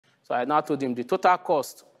So I now told him the total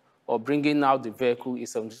cost of bringing out the vehicle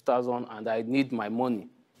is 70,000 and I need my money.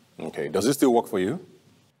 Okay. Does it still work for you?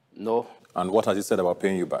 No. And what has he said about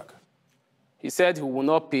paying you back? He said he will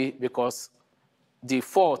not pay because the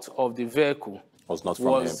fault of the vehicle was not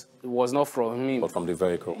from him. Was not from him. But from the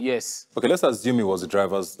vehicle? Yes. Okay, let's assume it was the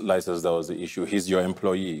driver's license that was the issue. He's your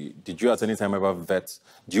employee. Did you at any time ever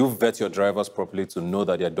do you vet your drivers properly to know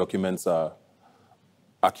that their documents are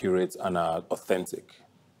accurate and are authentic?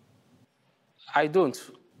 I don't.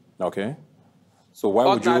 Okay. So why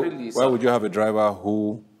would you have a driver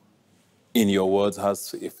who, in your words,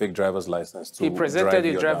 has a fake driver's license to He presented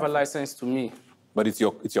a driver's license to me. But it's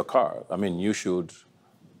your car. I mean, you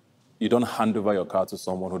don't hand over your car to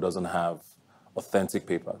someone who doesn't have authentic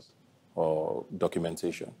papers or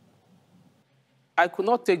documentation. I could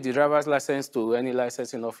not take the driver's license to any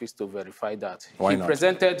licensing office to verify that. Why not? He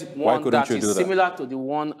presented one that is similar to the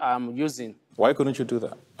one I'm using. Why couldn't you do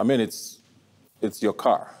that? I mean, it's your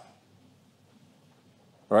car,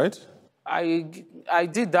 right? I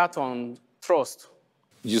did that on trust.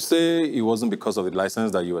 You say it wasn't because of the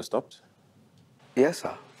license that you were stopped? Yes,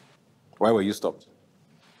 sir. Why were you stopped?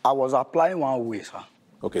 I was applying one way, sir.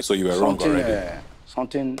 Okay, so you were wrong already.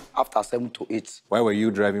 Something after 7 to 8. Why were you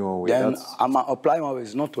driving one way? Then I'm applying one way.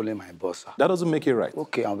 It's not only my boss, sir. That doesn't make it right.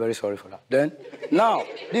 Okay, I'm very sorry for that. Then, now,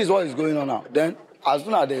 this is what is going on now. Then, as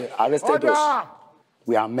soon as they arrested us,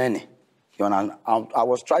 we are many. You know, I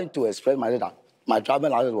was trying to explain that my driver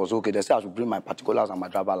license was okay. They said I should bring my particulars and my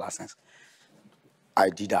driver license. I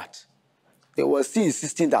did that. They were still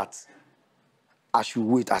insisting that I should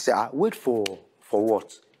wait. I said, wait for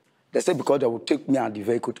what? They said because they would take me and the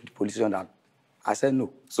vehicle to the police station. I said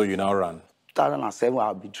no. So you now ran? 2007,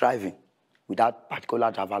 I'll be driving with that particular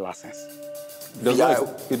driver license. It does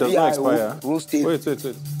not expire. Wait.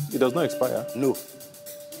 It does not expire? No.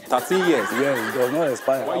 13 years? Yeah, it does not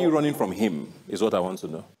expire. Why are you running from him, is what I want to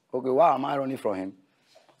know. Okay, why am I running from him?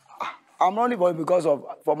 I'm running from him because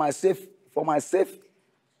for my safe. For myself,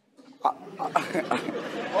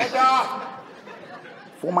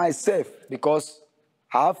 because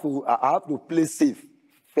I have to play safe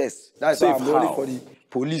first. That's why I'm running for the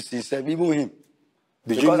police itself, even him.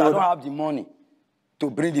 Because I don't have the money to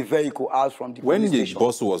bring the vehicle out from the police station. When the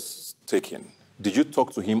bus was taken, did you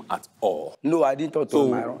talk to him at all? No, I didn't talk to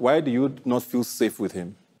him. So why do you not feel safe with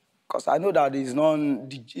him? Because I know that he's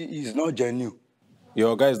not genuine.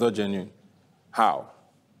 Your guy is not genuine. How?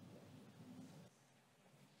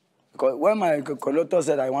 Because when my conductor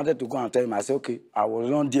said I wanted to go and tell him, I said, okay, I was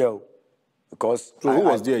not there. Because so who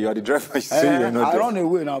was there? You are the driver. You say you're not there. I run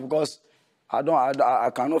away now because I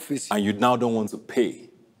cannot face it. And you now don't want to pay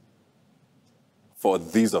for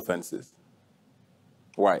these offenses.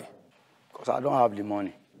 Why? Because I don't have the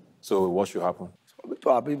money. So what should happen?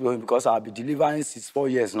 Because I'll be delivering since 4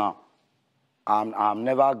 years now. I'm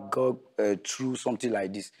never go through something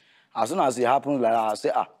like this. As soon as it happens like that, I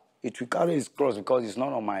say, it will carry his cross because it's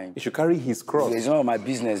none of my... It should carry his cross? It's none of my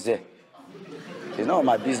business there. It's none of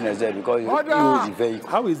my business there because he owns the vehicle.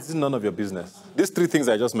 How is it none of your business? These 3 things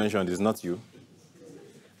I just mentioned is not you.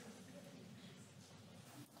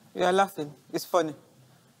 You are laughing. It's funny.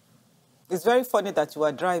 It's very funny that you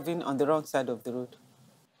are driving on the wrong side of the road.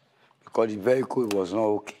 Because the vehicle was not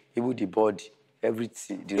okay. Even the body,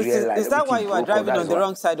 everything, the real life. Is that why you are driving on the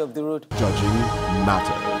wrong side of the road? Judging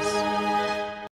matters.